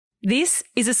This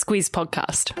is a Squiz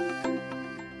podcast.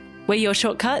 We're your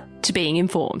shortcut to being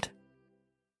informed.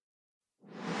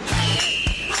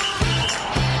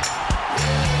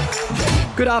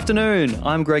 Good afternoon,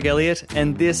 I'm Greg Elliott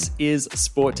and this is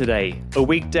Sport Today, a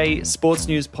weekday sports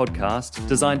news podcast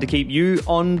designed to keep you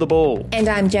on the ball. And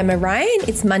I'm Gemma Ryan.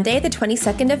 It's Monday the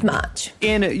 22nd of March.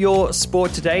 In your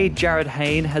Sport Today, Jarryd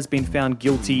Hayne has been found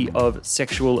guilty of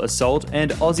sexual assault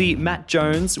and Aussie Matt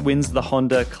Jones wins the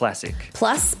Honda Classic.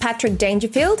 Plus, Patrick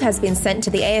Dangerfield has been sent to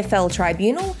the AFL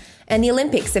tribunal and the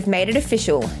Olympics have made it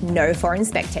official, no foreign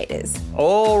spectators.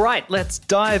 All right, let's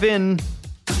dive in.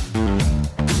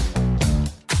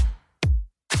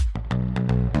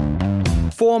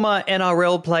 Former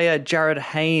NRL player Jarryd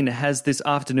Hayne has this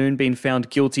afternoon been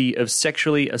found guilty of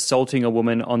sexually assaulting a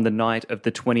woman on the night of the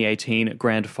 2018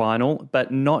 Grand Final, but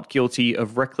not guilty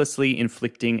of recklessly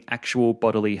inflicting actual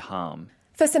bodily harm.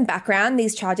 For some background,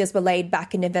 these charges were laid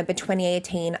back in November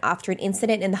 2018 after an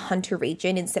incident in the Hunter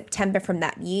region in September from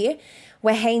that year,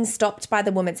 where Hayne stopped by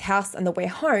the woman's house on the way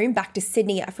home back to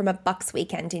Sydney from a Bucks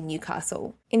weekend in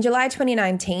Newcastle. In July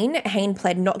 2019, Hayne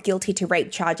pled not guilty to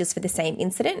rape charges for the same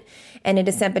incident, and in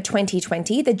December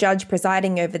 2020, the judge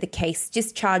presiding over the case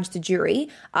discharged the jury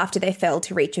after they failed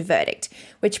to reach a verdict,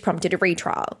 which prompted a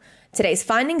retrial. Today's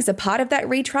findings are part of that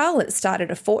retrial that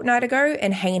started a fortnight ago,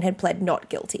 and Hayne had pled not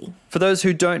guilty. For those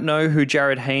who don't know who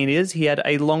Jarryd Hayne is, he had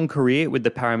a long career with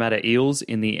the Parramatta Eels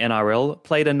in the NRL,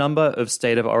 played a number of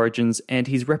State of Origins, and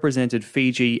he's represented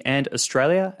Fiji and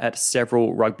Australia at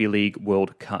several Rugby League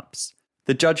World Cups.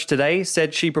 The judge today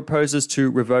said she proposes to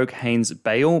revoke Hayne's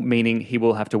bail, meaning he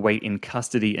will have to wait in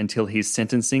custody until his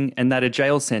sentencing, and that a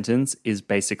jail sentence is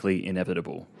basically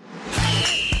inevitable.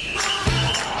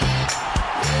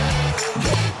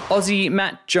 Aussie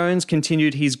Matt Jones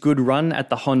continued his good run at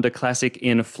the Honda Classic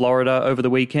in Florida over the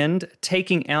weekend,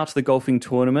 taking out the golfing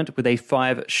tournament with a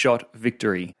 5-shot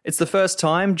victory. It's the first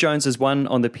time Jones has won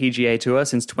on the PGA Tour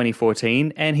since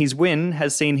 2014, and his win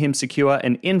has seen him secure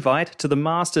an invite to the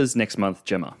Masters next month,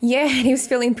 Gemma. Yeah, and he was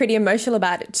feeling pretty emotional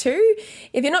about it too.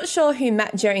 If you're not sure who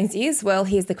Matt Jones is, well,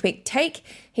 here's the quick take.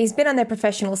 He's been on the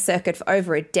professional circuit for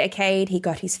over a decade. He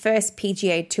got his first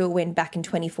PGA Tour win back in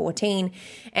 2014,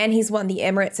 and he's won the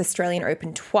Emirates Australian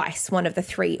Open twice, one of the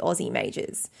 3 Aussie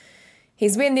majors.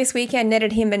 His win this weekend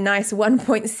netted him a nice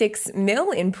 1.6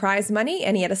 mil in prize money,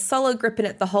 and he had a solid grip in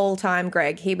it the whole time,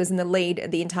 Greg. He was in the lead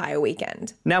the entire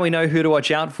weekend. Now we know who to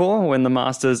watch out for when the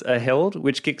Masters are held,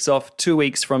 which kicks off 2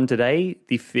 weeks from today,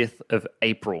 the 5th of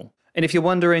April. And if you're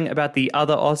wondering about the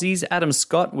other Aussies, Adam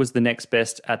Scott was the next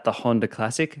best at the Honda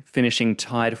Classic, finishing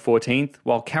tied 14th,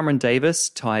 while Cameron Davis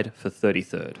tied for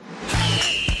 33rd.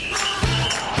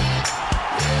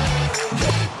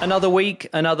 Another week,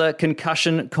 another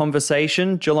concussion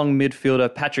conversation. Geelong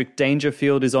midfielder Patrick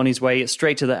Dangerfield is on his way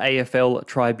straight to the AFL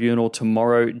tribunal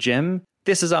tomorrow, Gem.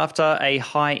 This is after a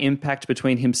high impact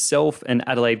between himself and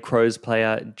Adelaide Crows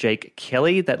player Jake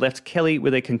Kelly that left Kelly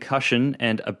with a concussion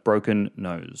and a broken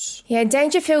nose. Yeah,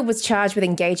 Dangerfield was charged with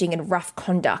engaging in rough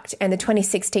conduct, and the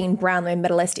 2016 Brownlow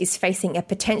medalist is facing a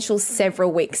potential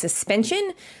several-week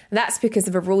suspension. That's because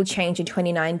of a rule change in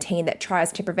 2019 that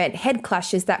tries to prevent head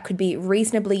clashes that could be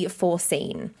reasonably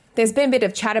foreseen. There's been a bit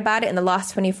of chat about it in the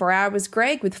last 24 hours,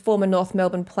 Greg, with former North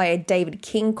Melbourne player David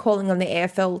King calling on the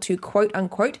AFL to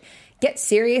quote-unquote get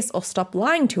serious or stop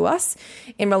lying to us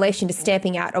in relation to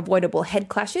stamping out avoidable head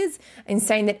clashes and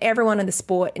saying that everyone in the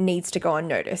sport needs to go on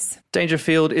notice.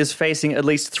 Dangerfield is facing at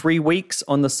least 3 weeks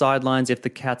on the sidelines if the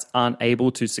Cats aren't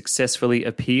able to successfully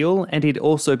appeal, and he'd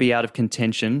also be out of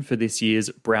contention for this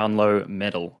year's Brownlow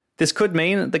medal. This could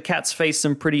mean the Cats face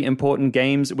some pretty important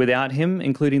games without him,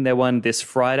 including their one this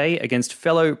Friday against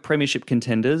fellow premiership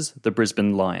contenders, the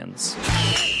Brisbane Lions.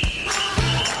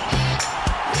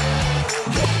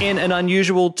 In an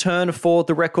unusual turn for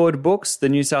the record books, the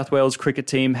New South Wales cricket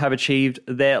team have achieved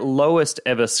their lowest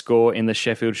ever score in the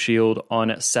Sheffield Shield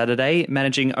on Saturday,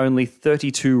 managing only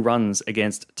 32 runs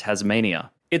against Tasmania.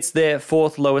 It's their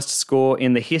 4th lowest score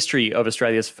in the history of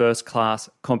Australia's first-class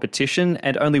competition,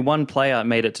 and only one player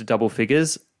made it to double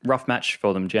figures. Rough match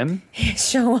for them, Gem. It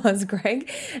sure was,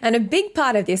 Greg. And a big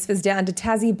part of this was down to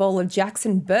Tassie bowler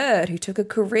Jackson Bird, who took a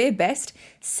career best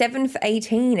 7 for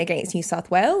 18 against New South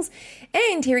Wales,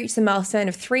 and he reached the milestone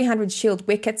of 300 Shield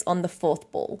wickets on the 4th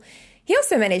ball. He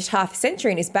also managed half a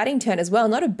century in his batting turn as well.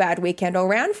 Not a bad weekend all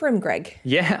round for him, Greg.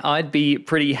 Yeah, I'd be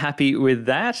pretty happy with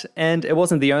that. And it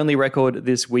wasn't the only record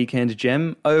this weekend,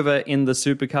 Gem. Over in the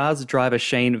supercars, driver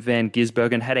Shane Van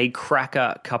Gisbergen had a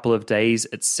cracker couple of days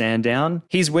at Sandown.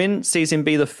 His win sees him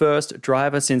be the first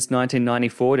driver since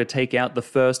 1994 to take out the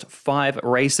first 5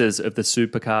 races of the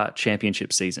supercar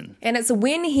championship season. And it's a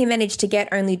win he managed to get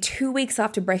only 2 weeks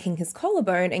after breaking his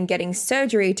collarbone and getting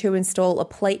surgery to install a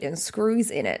plate and screws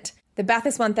in it. The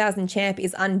Bathurst 1000 champ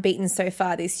is unbeaten so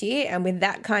far this year, and with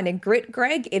that kind of grit,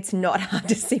 Greg, it's not hard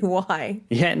to see why.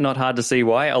 Yeah, not hard to see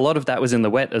why. A lot of that was in the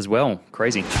wet as well.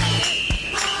 Crazy.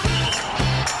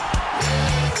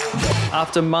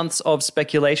 After months of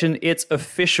speculation, it's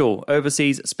official.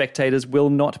 Overseas spectators will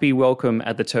not be welcome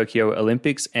at the Tokyo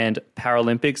Olympics and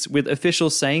Paralympics, with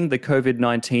officials saying the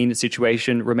COVID-19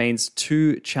 situation remains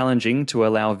too challenging to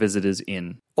allow visitors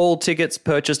in. All tickets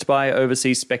purchased by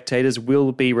overseas spectators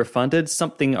will be refunded,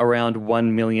 something around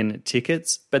 1 million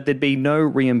tickets, but there'd be no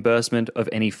reimbursement of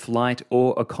any flight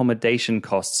or accommodation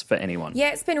costs for anyone. Yeah,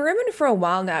 it's been rumoured for a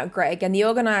while now, Greg, and the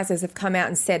organisers have come out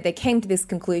and said they came to this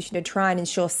conclusion to try and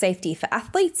ensure safety for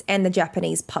athletes and the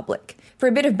Japanese public. For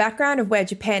a bit of background of where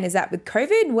Japan is at with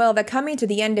COVID, well, they're coming to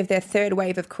the end of their third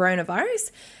wave of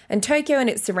coronavirus, and Tokyo and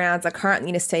its surrounds are currently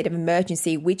in a state of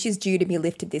emergency, which is due to be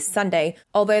lifted this Sunday,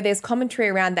 although there's commentary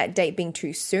around that date being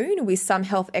too soon, with some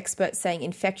health experts saying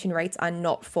infection rates are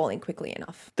not falling quickly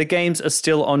enough. The games are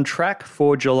still on track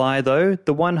for July, though.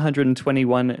 The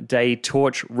 121-day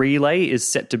torch relay is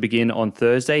set to begin on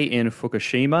Thursday in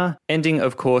Fukushima, ending,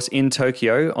 of course, in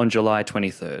Tokyo on July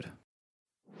 23rd.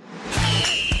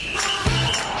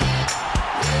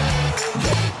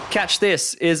 Catch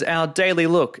This is our daily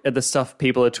look at the stuff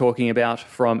people are talking about,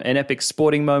 from an epic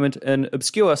sporting moment, an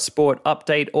obscure sport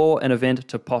update, or an event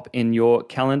to pop in your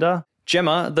calendar.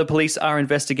 Gemma, the police are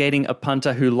investigating a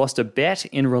punter who lost a bet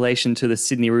in relation to the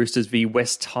Sydney Roosters v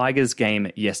West Tigers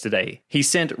game yesterday. He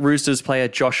sent Roosters player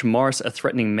Josh Morris a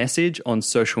threatening message on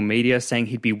social media saying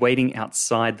he'd be waiting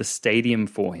outside the stadium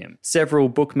for him. Several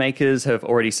bookmakers have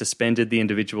already suspended the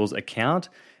individual's account,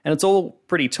 and it's all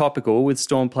pretty topical, with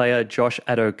Storm player Josh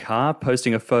Addo-Carr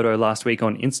posting a photo last week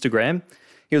on Instagram.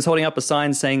 He was holding up a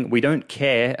sign saying, "We don't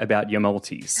care about your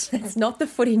multis." That's not the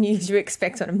footy news you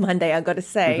expect on a Monday, I've got to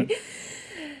say.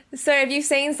 So if you've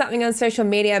seen something on social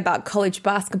media about college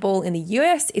basketball in the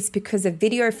US, it's because a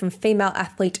video from female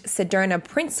athlete Sedona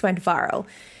Prince went viral.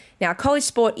 Now, college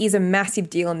sport is a massive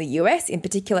deal in the US, in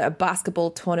particular a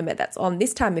basketball tournament that's on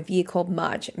this time of year called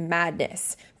March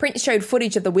Madness. Prince showed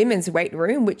footage of the women's weight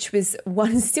room, which was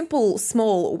one simple,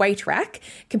 small weight rack,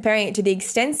 comparing it to the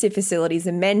extensive facilities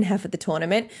the men have at the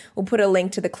tournament. We'll put a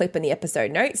link to the clip in the episode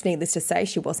notes. Needless to say,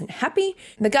 she wasn't happy.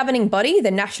 The governing body,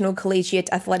 the National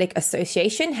Collegiate Athletic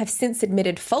Association, have since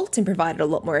admitted fault and provided a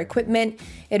lot more equipment.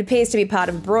 It appears to be part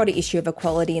of a broader issue of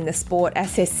equality in the sport,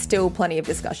 as there's still plenty of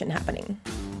discussion happening.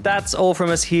 That's all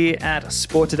from us here at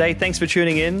Sport Today. Thanks for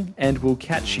tuning in, and we'll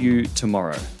catch you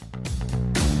tomorrow.